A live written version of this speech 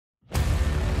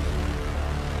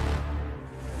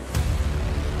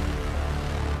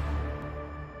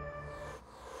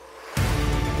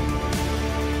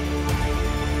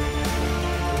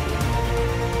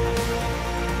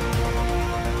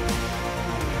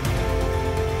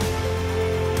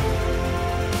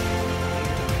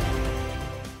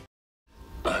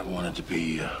not to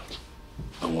be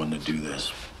the one to do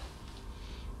this.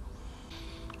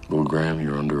 Will Graham,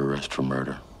 you're under arrest for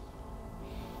murder.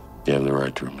 You have the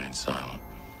right to remain silent.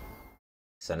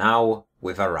 So now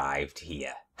we've arrived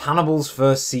here. Hannibal's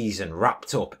first season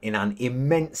wrapped up in an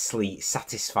immensely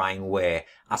satisfying way,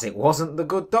 as it wasn't the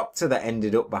good doctor that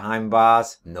ended up behind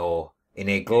bars. No, in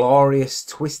a glorious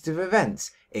twist of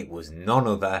events, it was none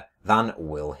other than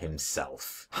Will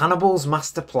himself. Hannibal's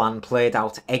master plan played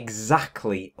out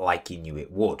exactly like he knew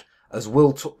it would, as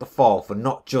Will took the fall for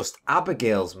not just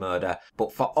Abigail's murder,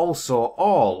 but for also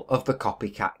all of the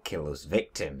copycat killer's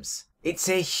victims. It's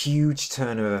a huge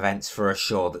turn of events for a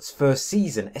show that's first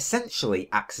season essentially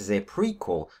acts as a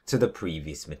prequel to the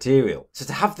previous material. So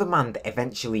to have the man that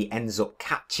eventually ends up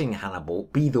catching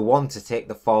Hannibal be the one to take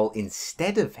the fall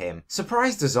instead of him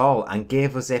surprised us all and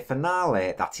gave us a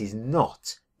finale that is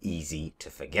not easy to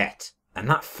forget. And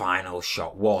that final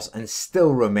shot was and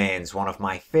still remains one of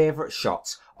my favourite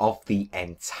shots of the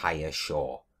entire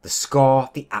show. The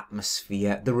score, the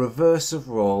atmosphere, the reverse of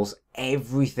roles,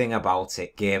 everything about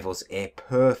it gave us a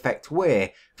perfect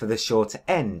way for the show to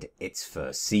end its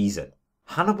first season.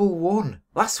 Hannibal won.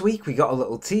 Last week we got a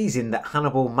little teasing that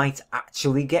Hannibal might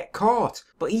actually get caught,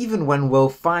 but even when Will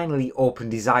finally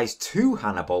opened his eyes to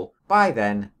Hannibal, by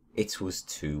then it was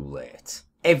too late.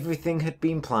 Everything had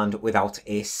been planned without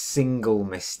a single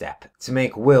misstep to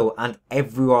make Will and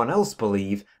everyone else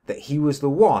believe that he was the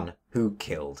one who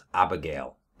killed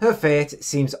Abigail. Her fate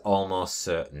seems almost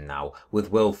certain now,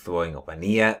 with Will throwing up an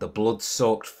ear, the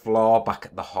blood-soaked floor back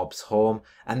at the Hobbs home,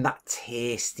 and that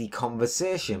tasty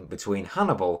conversation between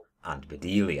Hannibal and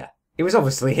Bedelia. It was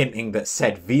obviously hinting that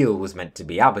said veal was meant to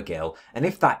be Abigail, and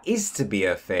if that is to be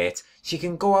her fate, she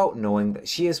can go out knowing that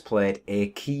she has played a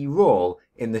key role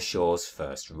in the show's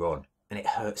first run. And it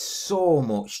hurts so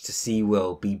much to see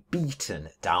Will be beaten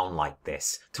down like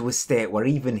this, to a state where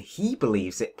even he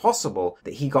believes it possible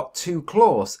that he got too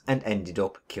close and ended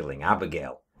up killing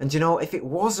Abigail. And you know, if it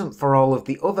wasn't for all of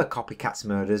the other copycats'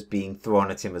 murders being thrown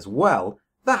at him as well,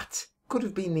 that could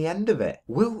have been the end of it.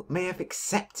 Will may have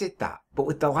accepted that, but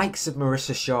with the likes of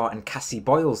Marissa Shaw and Cassie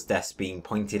Boyle's deaths being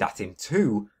pointed at him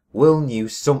too, Will knew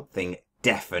something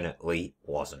definitely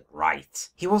wasn't right.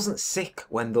 He wasn't sick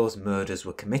when those murders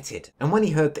were committed, and when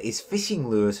he heard that his fishing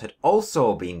lures had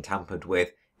also been tampered with,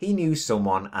 he knew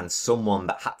someone, and someone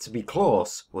that had to be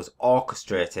close, was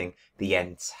orchestrating the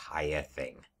entire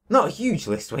thing. Not a huge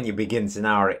list when you begin to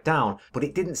narrow it down, but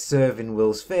it didn't serve in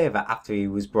Will's favour after he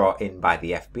was brought in by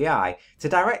the FBI to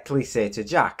directly say to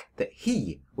Jack that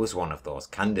he was one of those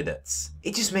candidates.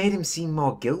 It just made him seem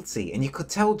more guilty, and you could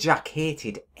tell Jack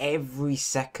hated every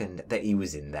second that he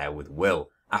was in there with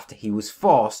Will, after he was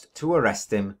forced to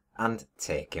arrest him and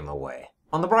take him away.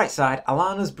 On the bright side,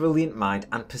 Alana's brilliant mind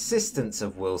and persistence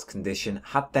of Will's condition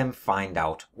had them find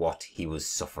out what he was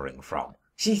suffering from.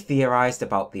 She theorised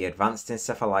about the advanced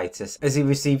encephalitis as he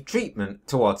received treatment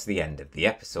towards the end of the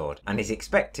episode, and is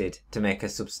expected to make a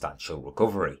substantial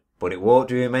recovery. But it won't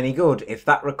do him any good if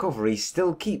that recovery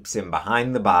still keeps him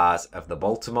behind the bars of the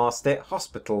Baltimore State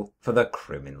Hospital for the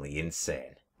criminally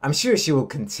insane. I'm sure she will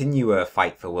continue her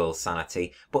fight for Will's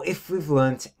sanity, but if we've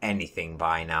learnt anything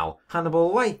by now,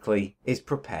 Hannibal likely is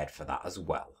prepared for that as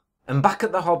well. And back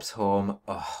at the Hobbs home,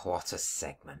 oh, what a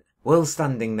segment. Will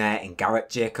standing there in Garrett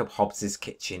Jacob Hobbs's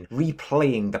kitchen,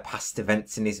 replaying the past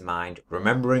events in his mind,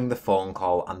 remembering the phone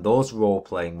call, and those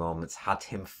role-playing moments had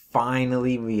him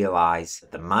finally realise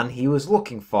that the man he was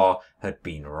looking for had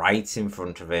been right in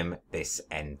front of him this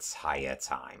entire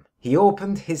time. He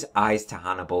opened his eyes to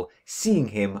Hannibal, seeing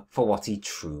him for what he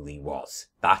truly was,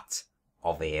 that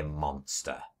of a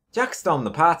monster. Jack stormed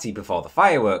the party before the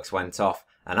fireworks went off,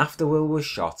 and after Will was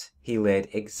shot, he laid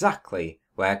exactly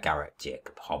where Garrett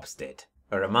Jacob Hobbs did.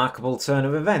 A remarkable turn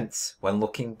of events when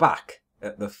looking back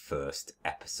at the first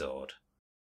episode.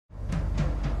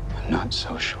 I'm not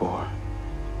so sure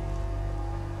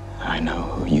I know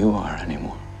who you are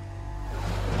anymore.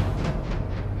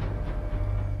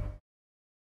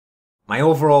 My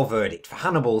overall verdict for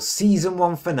Hannibal's Season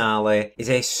 1 finale is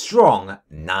a strong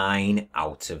 9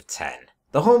 out of 10.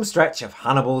 The home stretch of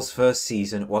Hannibal's first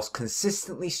season was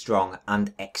consistently strong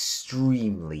and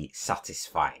extremely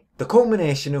satisfying. The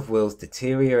culmination of Will's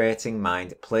deteriorating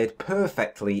mind played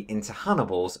perfectly into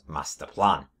Hannibal's master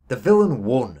plan. The villain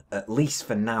won, at least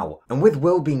for now, and with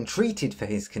Will being treated for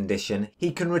his condition,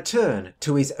 he can return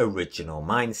to his original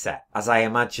mindset, as I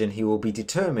imagine he will be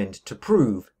determined to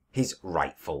prove his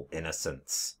rightful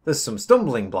innocence. There's some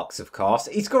stumbling blocks, of course.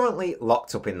 He's currently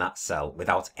locked up in that cell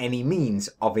without any means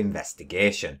of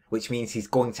investigation, which means he's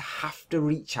going to have to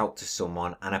reach out to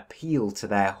someone and appeal to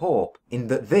their hope in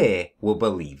that they will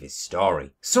believe his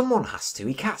story. Someone has to.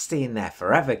 He can't stay in there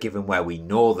forever, given where we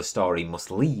know the story must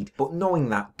lead, but knowing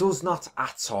that does not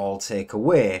at all take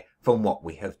away from what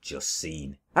we have just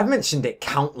seen. I've mentioned it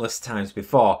countless times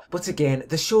before, but again,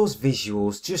 the show's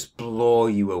visuals just blow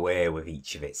you away with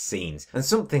each of its scenes, and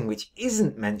something which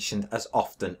isn't mentioned as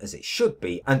often as it should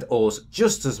be, and owes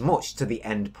just as much to the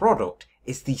end product,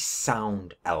 is the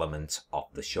sound element of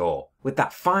the show. With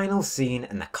that final scene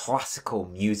and the classical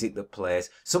music that plays,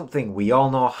 something we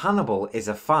all know Hannibal is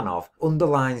a fan of,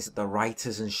 underlines that the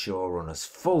writers and showrunners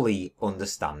fully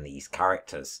understand these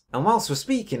characters. And whilst we're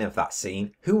speaking of that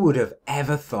scene, who would have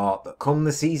ever thought that come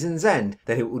the season's end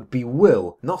that it would be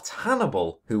Will, not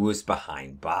Hannibal, who was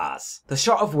behind bars? The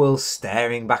shot of Will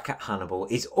staring back at Hannibal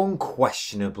is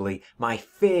unquestionably my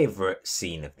favourite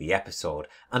scene of the episode,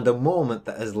 and a moment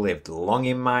that has lived long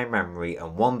in my memory,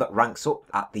 and one that ranks up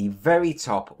at the very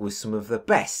top with some of the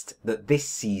best that this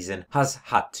season has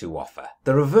had to offer.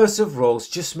 The reverse of roles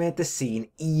just made the scene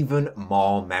even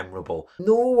more memorable.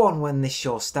 No one when this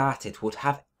show started would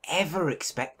have ever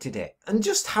expected it. And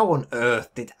just how on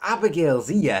earth did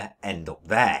Abigail's ear end up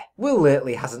there? Will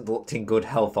lately hasn't looked in good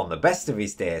health on the best of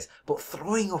his days, but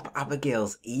throwing up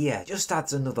Abigail's ear just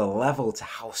adds another level to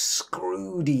how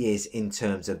screwed he is in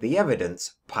terms of the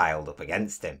evidence piled up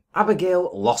against him. Abigail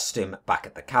lost him back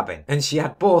at the cabin, and she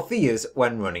had both ears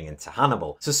when running into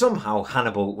Hannibal, so somehow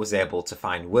Hannibal was able to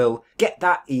find Will, get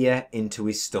that ear into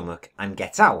his stomach and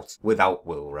get out without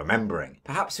Will remembering.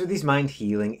 Perhaps with his mind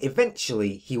healing,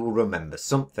 eventually he will remember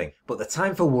something, but the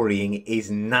time for worrying is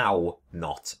now,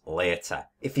 not later.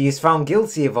 If he is found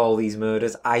guilty of all these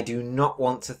murders, I do not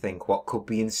want to think what could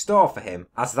be in store for him,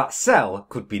 as that cell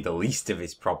could be the least of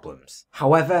his problems.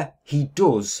 However, he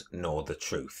does know the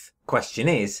truth. Question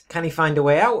is, can he find a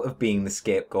way out of being the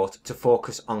scapegoat to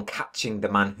focus on catching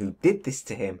the man who did this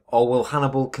to him, or will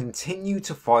Hannibal continue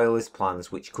to foil his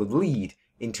plans which could lead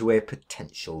into a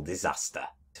potential disaster?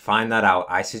 To find that out,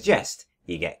 I suggest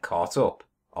you get caught up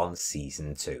on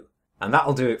season 2. And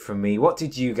that'll do it from me. What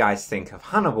did you guys think of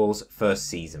Hannibal's first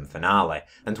season finale?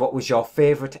 And what was your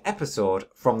favourite episode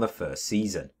from the first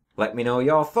season? Let me know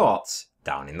your thoughts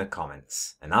down in the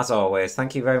comments. And as always,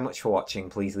 thank you very much for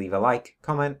watching. Please leave a like,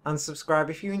 comment and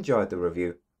subscribe if you enjoyed the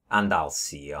review. And I'll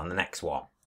see you on the next one.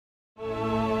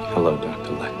 Hello,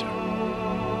 Dr. Lecter.